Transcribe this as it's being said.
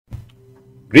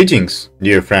Greetings,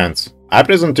 dear friends! I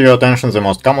present to your attention the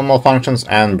most common malfunctions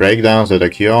and breakdowns that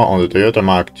occur on the Toyota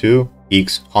Mark II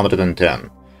X110.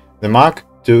 The Mark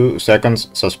II second's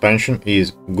suspension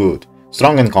is good,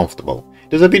 strong and comfortable.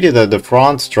 It is a pity that the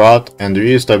front strut and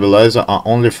rear stabilizer are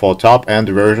only for top-end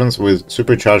versions with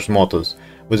supercharged motors,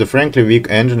 with a frankly weak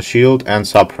engine shield and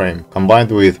subframe, combined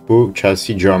with poor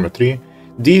chassis geometry.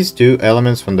 These two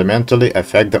elements fundamentally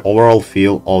affect the overall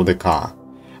feel of the car.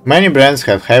 Many brands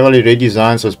have heavily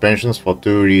redesigned suspensions for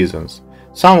two reasons.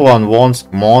 Someone wants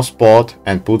more sport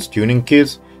and puts tuning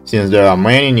kits, since there are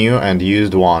many new and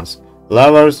used ones.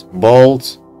 Levers,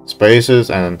 bolts, spacers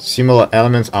and similar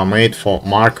elements are made for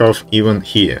mark-off even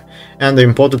here, and the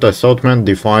imported assortment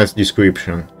defies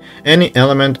description. Any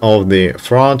element of the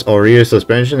front or rear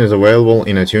suspension is available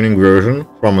in a tuning version,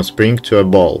 from a spring to a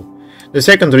ball. The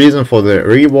second reason for the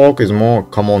rework is more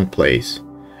commonplace,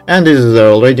 and this is the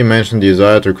already mentioned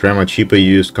desire to cram a cheaper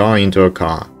used car into a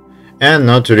car, and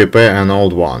not to repair an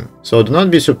old one. So do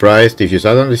not be surprised if you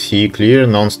suddenly see clear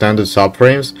non-standard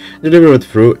subframes delivered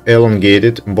through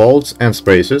elongated bolts and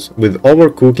spacers with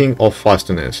overcooking of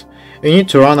fasteners. You need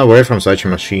to run away from such a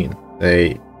machine.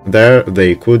 They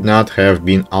could not have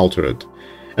been altered.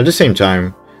 At the same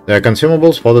time, they are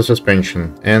consumables for the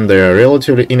suspension, and they are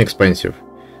relatively inexpensive.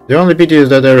 The only pity is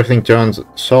that everything turns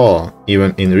sour,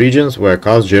 even in regions where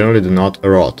cars generally do not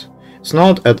rot. It's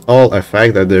not at all a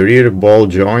fact that the rear ball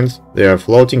joints, they are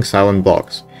floating silent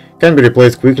blocks, can be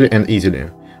replaced quickly and easily.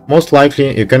 Most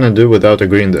likely you cannot do without a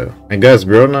grinder, a gas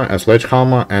burner, a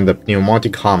sledgehammer and a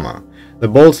pneumatic hammer. The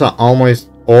bolts are almost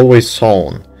always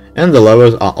sawn, and the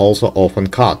levers are also often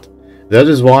cut. That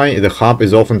is why the hub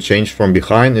is often changed from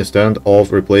behind instead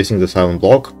of replacing the silent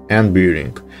block and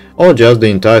bearing, or just the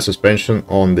entire suspension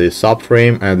on the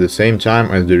subframe at the same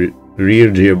time as the rear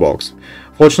gearbox.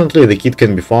 Fortunately, the kit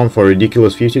can be found for a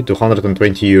ridiculous 50 to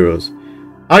 120 euros.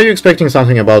 Are you expecting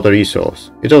something about a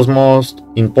resource? It is almost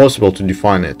impossible to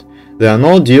define it. There are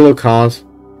no dealer cars,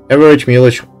 average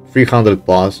mileage 300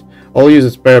 plus, all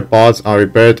used spare parts are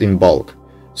repaired in bulk.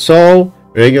 So,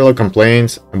 regular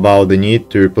complaints about the need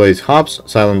to replace hubs,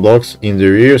 silent blocks in the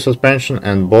rear suspension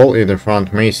and ball in the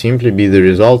front may simply be the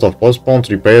result of postponed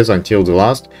repairs until the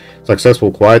last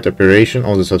successful quiet operation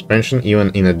of the suspension, even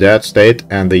in a dead state,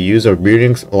 and the use of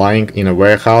bearings lying in a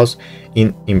warehouse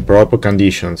in improper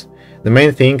conditions. The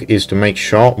main thing is to make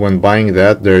sure when buying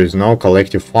that there is no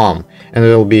collective farm, and it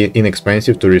will be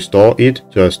inexpensive to restore it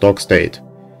to a stock state.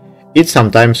 It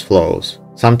sometimes flows,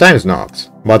 sometimes knocks,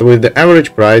 but with the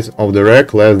average price of the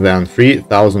wreck less than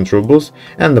 3000 rubles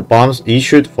and the pumps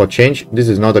issued for change, this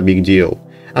is not a big deal.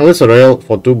 Unless a rail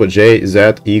for Turbo J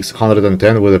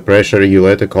ZX110 with a pressure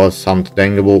regulator costs some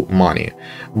tangible money.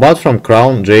 But from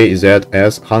Crown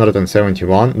JZS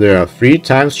 171 they are 3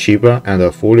 times cheaper and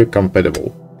are fully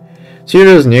compatible.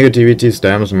 Serious negativity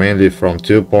stems mainly from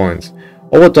 2 points.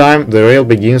 Over time, the rail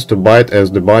begins to bite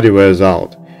as the body wears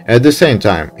out. At the same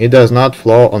time, it does not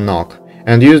flow or knock,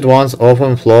 and used ones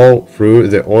often flow through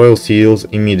the oil seals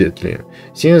immediately,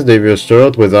 since they were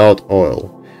stored without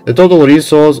oil. The total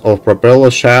resource of propeller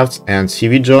shafts and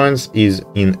CV joints is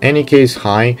in any case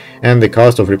high, and the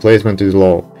cost of replacement is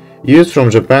low. Used from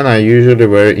Japan are usually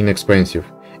very inexpensive.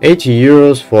 80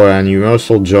 euros for an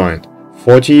universal joint,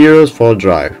 40 euros for a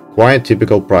drive, quite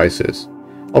typical prices.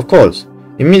 Of course,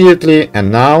 immediately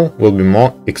and now will be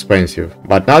more expensive,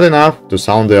 but not enough to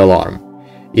sound the alarm.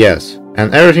 Yes,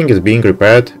 and everything is being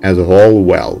repaired as a whole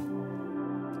well.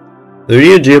 The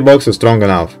rear gearbox is strong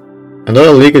enough, and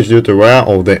oil leakage due to wear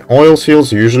of the oil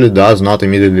seals usually does not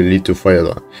immediately lead to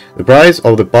failure. The price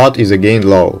of the part is again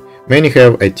low. Many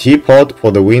have a teapot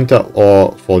for the winter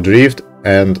or for drift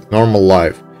and normal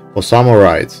life, for summer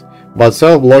rides. But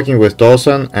self-blocking with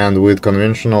torsion and with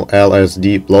conventional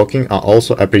LSD blocking are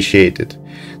also appreciated.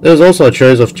 There is also a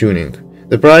choice of tuning.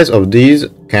 The price of these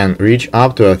can reach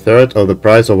up to a third of the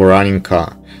price of a running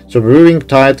car, so breathing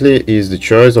tightly is the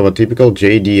choice of a typical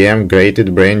JDM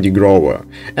grated brandy grower,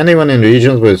 and even in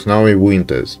regions with snowy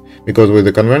winters, because with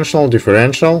the conventional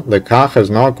differential, the car has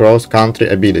no cross-country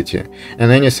ability,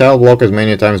 and any self-block is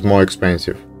many times more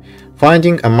expensive.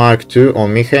 Finding a Mark II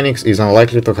on mechanics is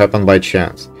unlikely to happen by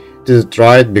chance. It is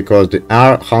tried because the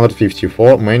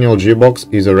R154 manual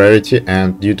gearbox is a rarity,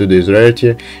 and due to this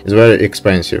rarity is very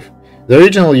expensive. The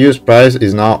original used price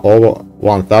is now over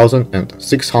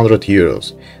 1,600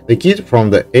 euros. The kit from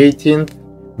the 18th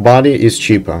body is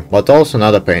cheaper, but also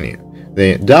not a penny.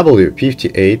 The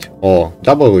W58 or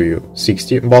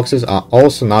W60 boxes are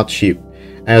also not cheap,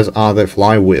 as are the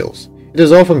flywheels. It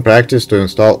is often practiced to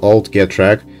install old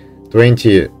Getrack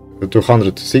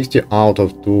 260 out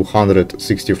of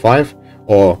 265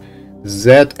 or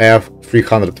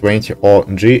ZF320 or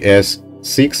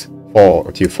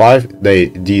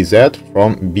GS645DZ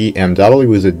from BMW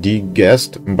with a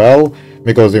de-guessed bell,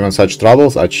 because even such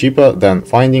troubles are cheaper than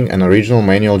finding an original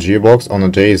manual gearbox on a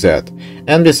JZ,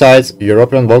 and besides,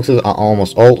 European boxes are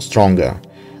almost all stronger.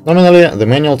 Nominally, the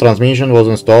manual transmission was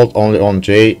installed only on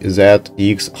JZ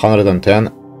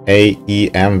X110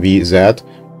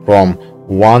 from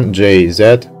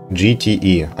 1JZ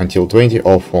GTE until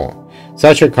 2004.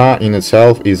 Such a car in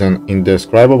itself is an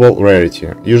indescribable rarity,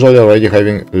 usually already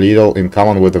having little in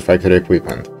common with the factory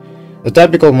equipment. The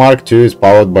typical Mark II is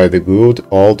powered by the good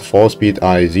old 4-speed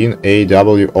Aisin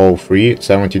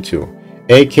AW0372,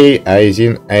 aka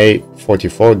Aisin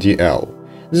A44DL.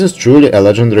 This is truly a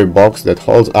legendary box that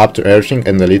holds up to everything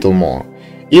and a little more.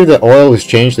 If the oil is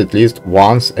changed at least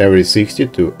once every 60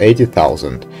 to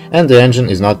 80,000 and the engine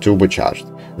is not turbocharged,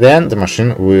 then the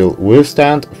machine will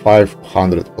withstand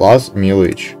 500 plus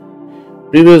mileage.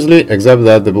 Previously, except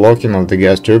that the blocking of the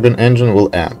gas turbine engine will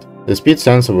end, the speed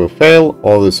sensor will fail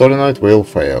or the solenoid will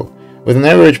fail. With an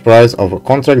average price of a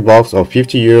contract box of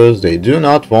 50 euros, they do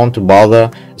not want to bother,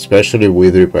 especially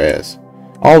with repairs.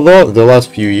 Although the last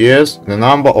few years, the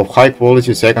number of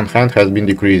high-quality second-hand has been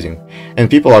decreasing, and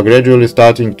people are gradually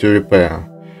starting to repair.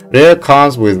 Rare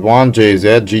cars with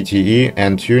 1JZ GTE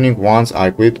and tuning ones are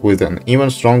equipped with an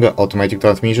even stronger automatic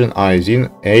transmission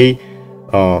Aisin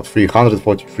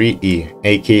A343E,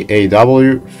 aka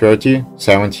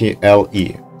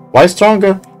W3070LE. Why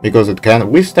stronger? Because it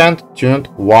can withstand tuned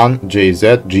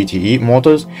 1JZ GTE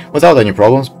motors without any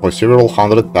problems for several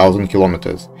 100,000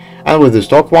 kilometers, and with the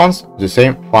stock ones, the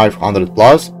same 500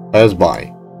 plus pass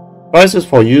by. Prices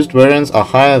for used variants are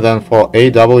higher than for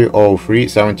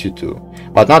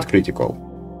AW0372, but not critical.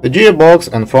 The gearbox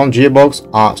and front gearbox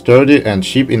are sturdy and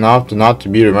cheap enough to not to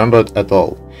be remembered at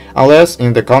all, unless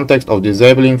in the context of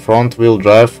disabling front-wheel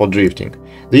drive for drifting.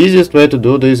 The easiest way to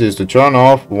do this is to turn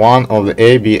off one of the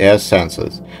ABS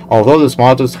sensors, although the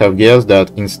smartest have guessed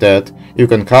that instead you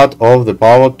can cut off the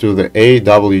power to the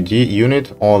AWD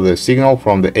unit or the signal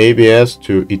from the ABS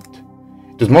to it.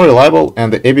 It is more reliable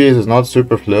and the ABS is not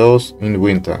superfluous in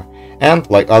winter. And,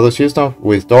 like other systems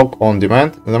with torque on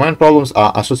demand, the main problems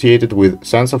are associated with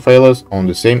sensor failures on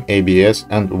the same ABS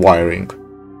and wiring.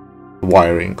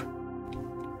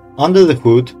 Under the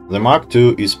hood, the Mark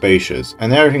II is spacious,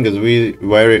 and everything is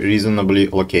very reasonably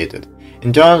located.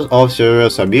 In terms of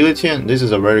serviceability, this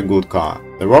is a very good car.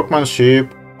 The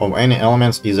workmanship of any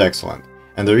elements is excellent,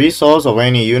 and the resource of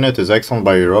any unit is excellent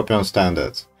by European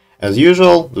standards. As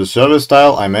usual, the service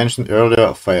style I mentioned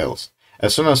earlier fails.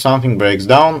 As soon as something breaks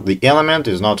down, the element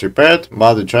is not repaired,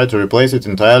 but they try to replace it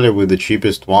entirely with the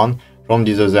cheapest one from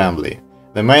disassembly.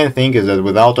 The main thing is that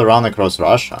without a run across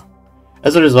Russia.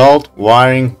 As a result,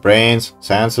 wiring, brains,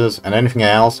 sensors and anything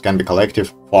else can be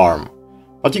collective farm.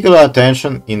 Particular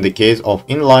attention in the case of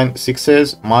inline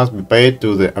sixes must be paid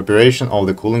to the operation of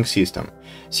the cooling system,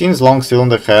 since long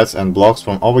cylinder heads and blocks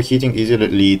from overheating easily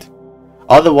lead.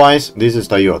 Otherwise, this is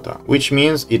Toyota, which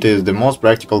means it is the most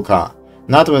practical car.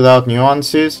 Not without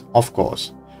nuances, of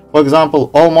course. For example,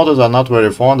 all motors are not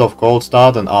very fond of cold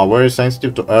start and are very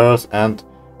sensitive to errors and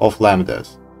of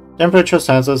lambdas, temperature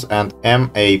sensors and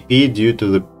MAP due to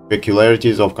the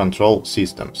peculiarities of control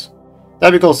systems.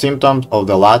 Typical symptoms of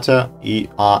the latter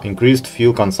are increased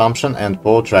fuel consumption and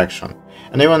poor traction,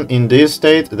 and even in this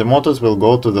state the motors will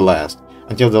go to the last,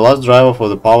 until the last driver for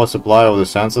the power supply of the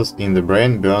sensors in the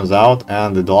brain burns out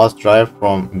and the last drive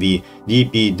from the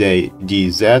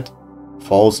DPDZ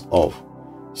falls off.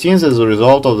 Since as a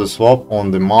result of the swap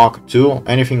on the Mark II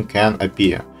anything can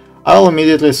appear, I will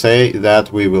immediately say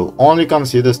that we will only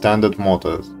consider standard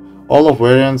motors. All of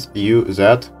variants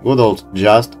UZ, good old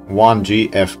just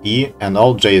 1GFE and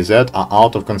all JZ are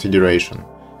out of consideration.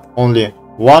 Only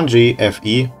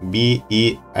 1GFE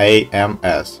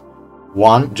BEAMS,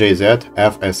 1JZ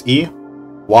FSE,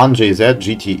 1JZ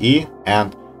GTE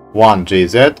and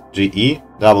 1JZ GE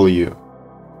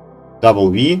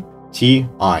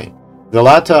WVTI. The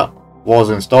latter was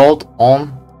installed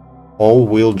on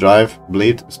all-wheel drive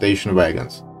bleed station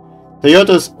wagons.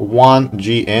 Toyota's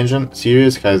 1G engine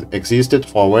series has existed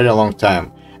for a very long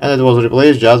time, and it was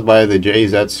replaced just by the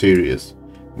JZ series.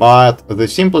 But the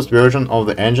simplest version of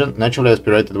the engine, naturally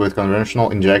aspirated with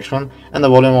conventional injection and a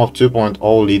volume of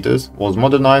 2.0 liters, was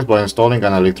modernized by installing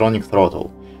an electronic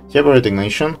throttle, separate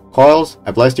ignition, coils,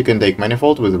 a plastic intake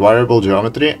manifold with variable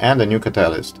geometry and a new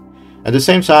catalyst. At the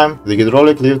same time, the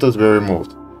hydraulic lifters were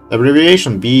removed. The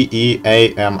abbreviation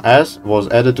BEAMS was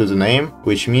added to the name,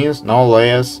 which means no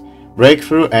layers,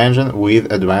 breakthrough engine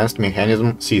with advanced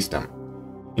mechanism system.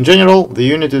 In general, the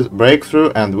unit is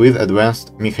breakthrough and with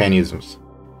advanced mechanisms.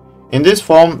 In this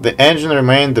form, the engine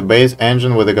remained the base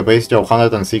engine with a capacity of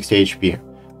 160 HP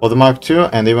for the Mark II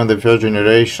and even the first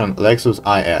generation Lexus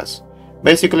IS.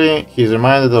 Basically, he is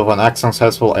reminded of an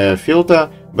unsuccessful air filter,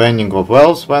 bending of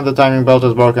valves when the timing belt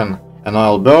is broken, an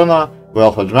oil burner,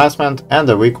 valve adjustment, and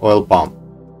a weak oil pump.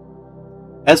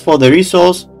 As for the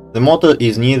resource, the motor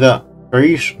is neither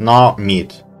rich nor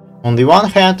mid. On the one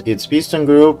hand, its piston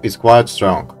group is quite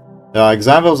strong. There are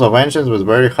examples of engines with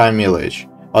very high mileage,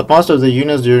 but most of the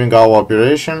units during our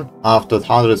operation, after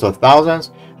hundreds of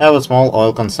thousands, have a small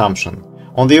oil consumption,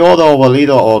 on the order of a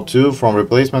liter or two from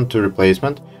replacement to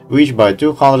replacement, which by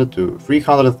 200 to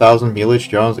 300,000 mileage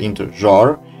turns into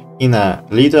joule in a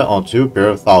liter or two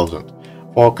per thousand.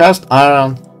 For cast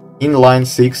iron inline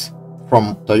 6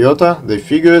 from Toyota, the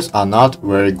figures are not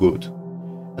very good.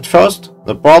 At first,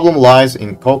 the problem lies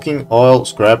in caulking oil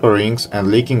scraper rings and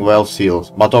leaking valve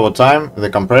seals, but over time the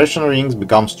compression rings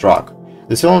become struck,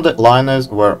 the cylinder liners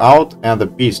wear out and the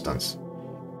pistons.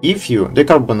 If you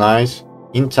decarbonize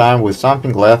in time with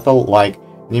something lethal like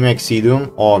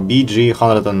Nimexidium or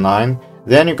BG109,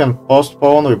 then you can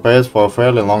postpone repairs for a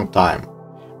fairly long time.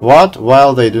 But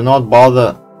while they do not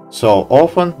bother so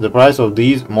often, the price of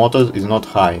these motors is not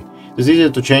high. It is easy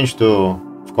to change to,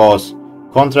 of course,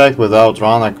 contract without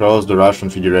run across the Russian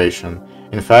Federation.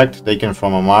 In fact, taken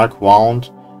from a mark wound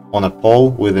on a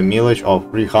pole with a mileage of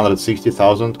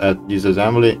 360,000 at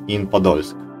disassembly in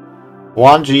Podolsk.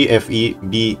 1GFE-BEAMS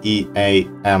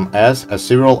has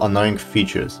several annoying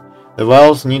features. The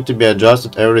valves need to be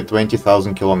adjusted every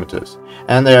 20,000 kilometers,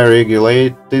 and they are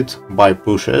regulated by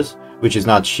pushers, which is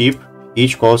not cheap,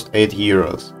 each cost 8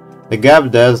 euros. The gap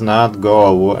does not go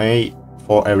away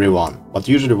for everyone, but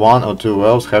usually one or two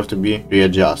valves have to be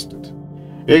readjusted.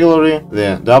 Regularly,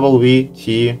 the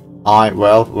WTI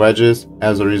valve wedges,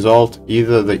 as a result,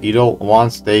 either the idle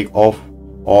ones take off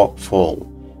or fall,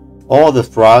 or the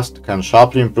thrust can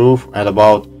sharply improve at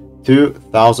about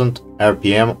 2000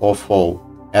 RPM or fall.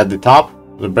 At the top,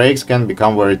 the brakes can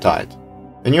become very tight.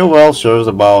 The new valve serves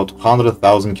about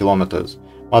 100,000 kilometers,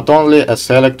 but only a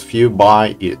select few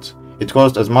buy it. It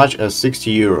costs as much as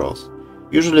 60 euros.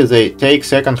 Usually they take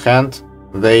second hand,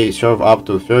 they serve up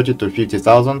to 30 to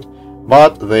 50,000,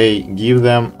 but they give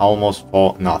them almost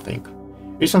for nothing.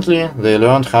 Recently, they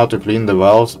learned how to clean the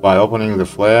valves by opening the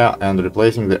flare and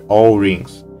replacing the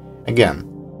O-rings. Again,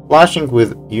 flushing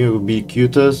with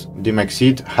ubiquitous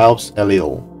Dimexid helps a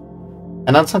little.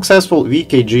 An unsuccessful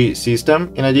VKG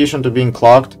system, in addition to being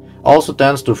clogged, also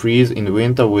tends to freeze in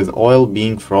winter with oil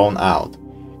being thrown out.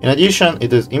 In addition,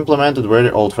 it is implemented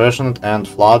very old-fashioned and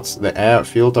floods the air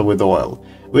filter with oil,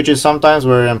 which is sometimes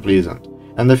very unpleasant.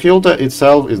 And the filter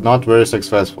itself is not very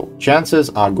successful. Chances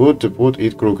are good to put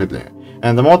it crookedly,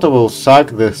 and the motor will suck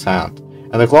the sand,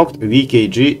 and the clogged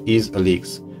VKG is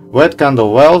leaks. Wet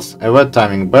candle valves, a wet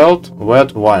timing belt,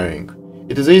 wet wiring.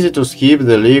 It is easy to skip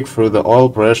the leak through the oil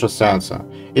pressure sensor.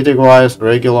 It requires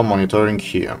regular monitoring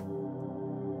here.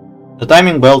 The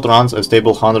timing belt runs a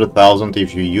stable 100,000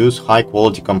 if you use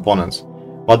high-quality components,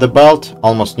 but the belt,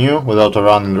 almost new, without a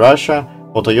run in Russia,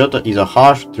 for Toyota is a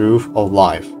harsh truth of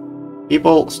life.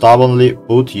 People stubbornly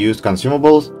put used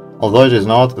consumables, although it is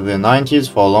not the 90s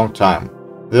for a long time.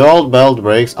 The old belt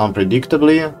breaks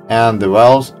unpredictably, and the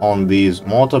valves on these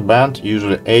motor bend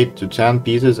usually 8 to 10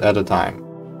 pieces at a time.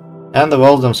 And the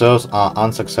valves themselves are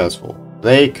unsuccessful.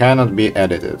 They cannot be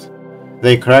edited.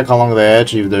 They crack along the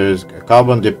edge if there is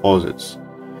carbon deposits.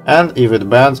 And if it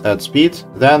bends at speed,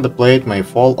 then the plate may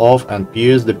fall off and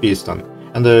pierce the piston,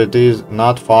 and it is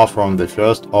not far from the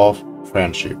first of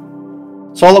friendship.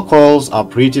 Solar coils are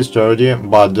pretty sturdy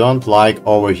but don't like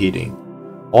overheating.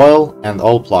 Oil and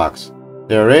oil plugs.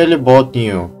 They are rarely bought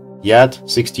new, yet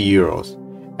 60 euros.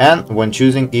 And when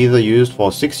choosing either used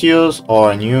for 6 years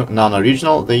or a new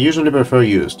non-original, they usually prefer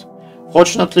used.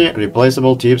 Fortunately,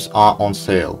 replaceable tips are on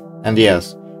sale. And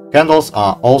yes, candles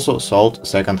are also sold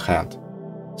second-hand.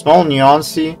 Small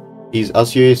nuance is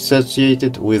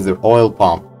associated with the oil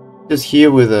pump. It is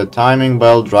here with a timing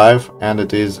belt drive and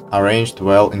it is arranged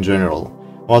well in general,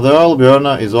 while the oil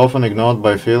burner is often ignored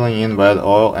by filling in bad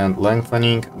oil and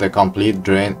lengthening the complete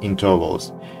drain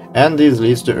intervals. And this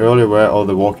leads to early wear of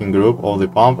the working group of the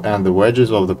pump and the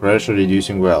wedges of the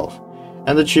pressure-reducing valve.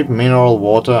 And the cheap mineral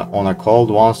water on a cold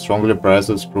one strongly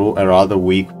presses through a rather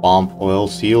weak pump oil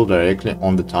seal directly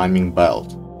on the timing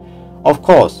belt. Of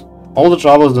course, all the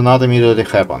troubles do not immediately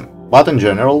happen, but in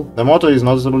general, the motor is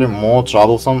noticeably more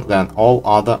troublesome than all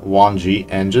other 1G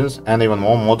engines and even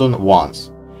more modern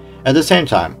ones. At the same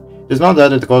time, it is not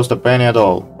that it costs a penny at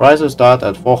all. Prices start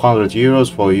at 400 euros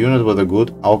for a unit with a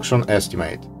good auction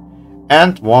estimate.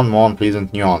 And one more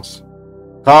unpleasant nuance.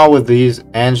 Car with this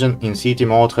engine in city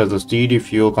mode has a steady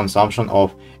fuel consumption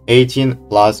of 18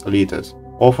 plus liters,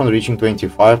 often reaching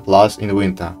 25 plus in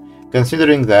winter.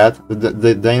 Considering that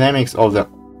the dynamics of the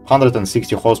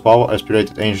 160 horsepower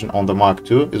aspirated engine on the Mark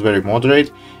II is very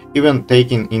moderate, even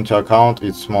taking into account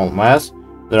its small mass,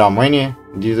 there are many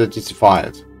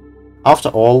dissatisfied. After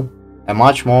all, a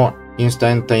much more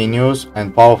instantaneous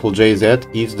and powerful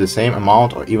JZ is the same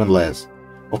amount or even less.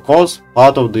 Of course,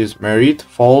 part of this merit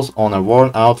falls on a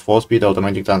worn-out 4-speed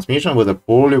automatic transmission with a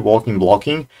poorly working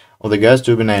blocking of the gas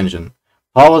turbine engine,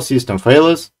 power system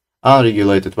failures,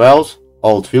 unregulated valves,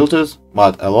 old filters,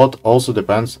 but a lot also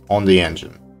depends on the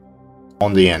engine.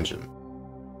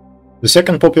 The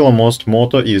second popular most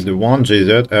motor is the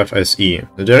 1JZ FSE.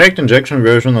 The direct injection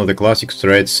version of the classic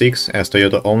straight 6, as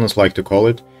Toyota owners like to call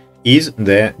it, is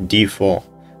the D4.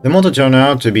 The motor turned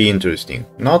out to be interesting,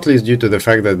 not least due to the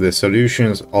fact that the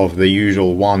solutions of the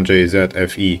usual 1JZ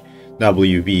FE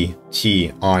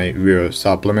WVTi were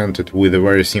supplemented with a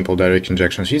very simple direct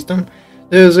injection system.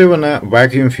 There is even a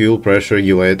vacuum fuel pressure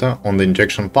regulator on the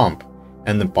injection pump,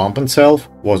 and the pump itself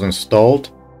was installed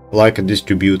like a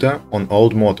distributor on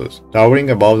old motors,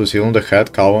 towering above the cylinder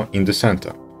head cover in the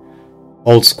center.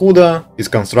 Old Skoda, its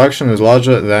construction is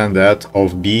larger than that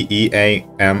of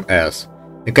BEAMS.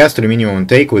 The cast aluminum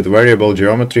intake with variable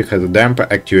geometry has a damper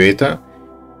actuator,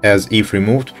 as if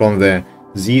removed from the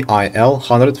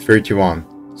ZIL-131,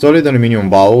 solid aluminum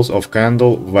bowls of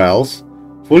candle valves,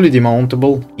 fully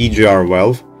demountable EGR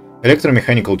valve,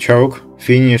 electromechanical choke,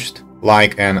 finished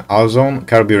like an ozone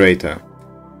carburetor.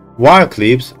 Wire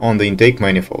clips on the intake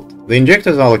manifold. The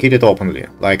injectors are located openly,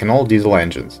 like in all diesel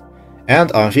engines,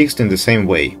 and are fixed in the same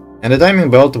way, and a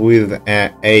timing belt with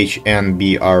a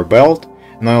HNBR belt,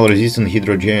 an oil-resistant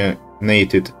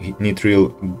hydrogenated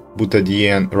nitrile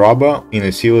butadiene rubber in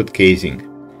a sealed casing.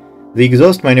 The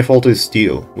exhaust manifold is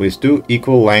steel, with 2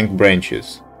 equal-length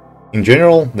branches. In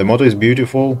general, the motor is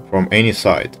beautiful from any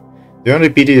side. The only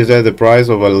pity is that the price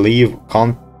of a leave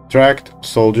contract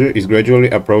soldier is gradually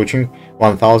approaching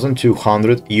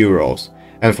 1,200 euros,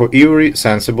 and for every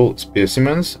sensible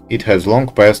specimens it has long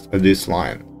passed this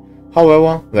line.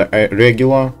 However, the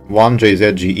regular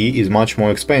 1JZ GE is much more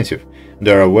expensive.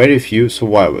 There are very few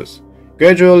survivors.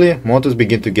 Gradually, motors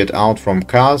begin to get out from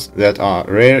cars that are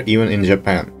rare even in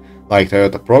Japan, like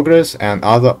Toyota Progress and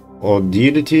other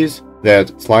oddities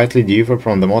that slightly differ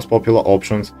from the most popular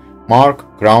options, Mark,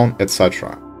 Crown,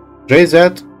 etc.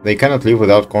 JZ, they cannot live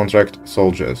without contract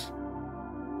soldiers.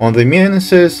 On the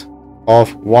menaces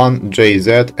of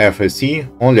 1JZ FSE,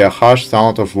 only a harsh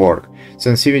sound of work,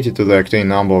 sensitivity to the octane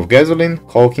number of gasoline,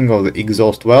 caulking of the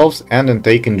exhaust valves, and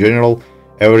intake in general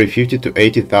every 50 to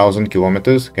 80,000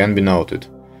 kilometers can be noted.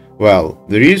 Well,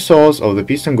 the real source of the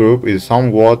piston group is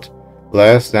somewhat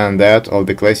less than that of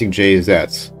the classic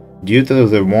JZs, due to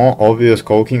the more obvious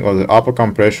caulking of the upper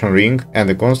compression ring and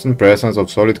the constant presence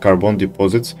of solid carbon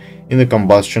deposits in the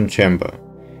combustion chamber.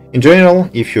 In general,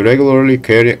 if you regularly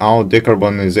carry out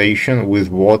decarbonization with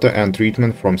water and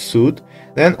treatment from soot,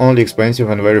 then only expensive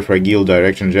and very fragile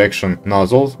direct injection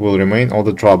nozzles will remain all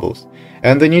the troubles,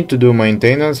 and the need to do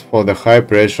maintenance for the high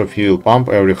pressure fuel pump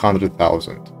every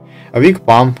 100,000. A weak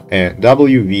pump, a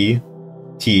WVTi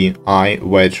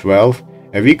wedge valve,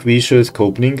 a weak vicious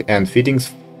coupling, and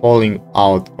fittings falling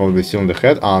out of the cylinder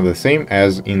head are the same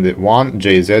as in the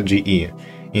 1JZ GE,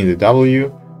 in the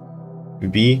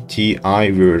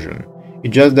WVTi version.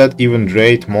 It's just that even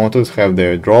great motors have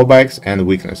their drawbacks and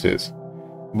weaknesses.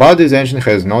 But this engine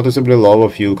has noticeably lower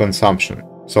fuel consumption,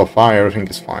 so far everything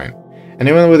is fine. And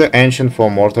even with the engine 4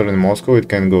 motor in Moscow, it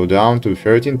can go down to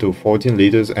 13 to 14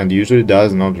 liters and usually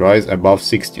does not rise above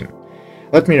 16.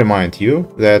 Let me remind you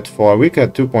that for a weaker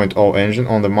 2.0 engine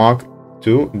on the Mark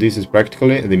II, this is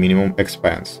practically the minimum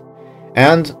expense.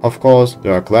 And, of course,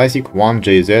 there are classic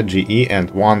 1JZ GE and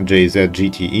 1JZ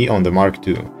GTE on the Mark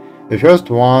II. The first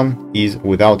one is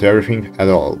without everything at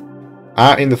all.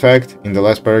 In fact, in the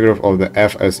last paragraph of the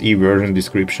FSE version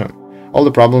description, all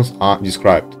the problems are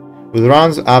described. With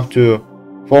runs up to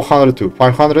 400 to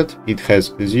 500, it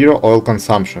has zero oil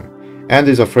consumption, and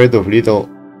is afraid of little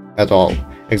at all,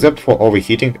 except for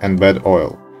overheating and bad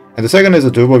oil. And the second is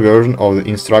a turbo version of the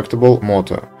indestructible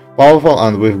motor, powerful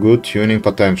and with good tuning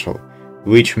potential,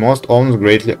 which most owners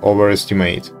greatly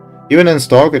overestimate. Even in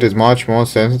stock, it is much more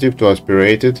sensitive to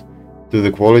aspirated to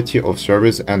the quality of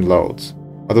service and loads.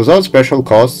 But without special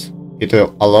costs, it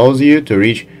allows you to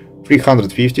reach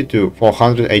 350 to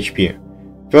 400 HP.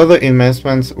 Further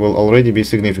investments will already be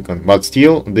significant, but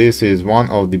still, this is one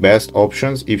of the best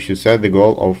options if you set the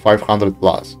goal of 500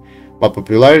 plus. But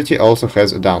popularity also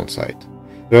has a downside.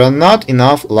 There are not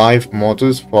enough live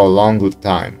motors for a long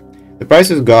time. The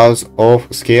prices goes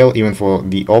off scale even for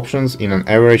the options in an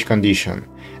average condition,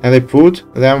 and they put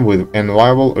them with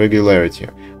enviable regularity,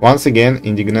 once again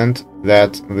indignant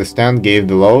that the stand gave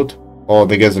the load, or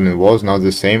the gasoline was not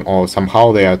the same, or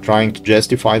somehow they are trying to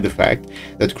justify the fact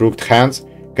that crooked hands,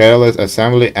 careless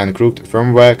assembly and crooked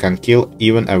firmware can kill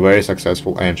even a very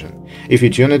successful engine, if you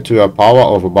tune it to a power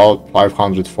of about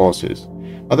 500 forces.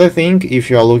 But I think if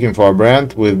you are looking for a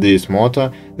brand with this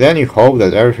motor, then you hope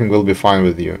that everything will be fine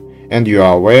with you, and you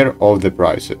are aware of the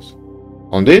prices.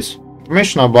 On this,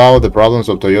 information about the problems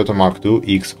of Toyota Mark II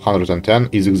X110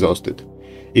 is exhausted.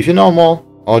 If you know more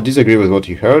or disagree with what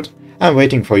you heard, I'm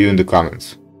waiting for you in the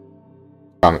comments.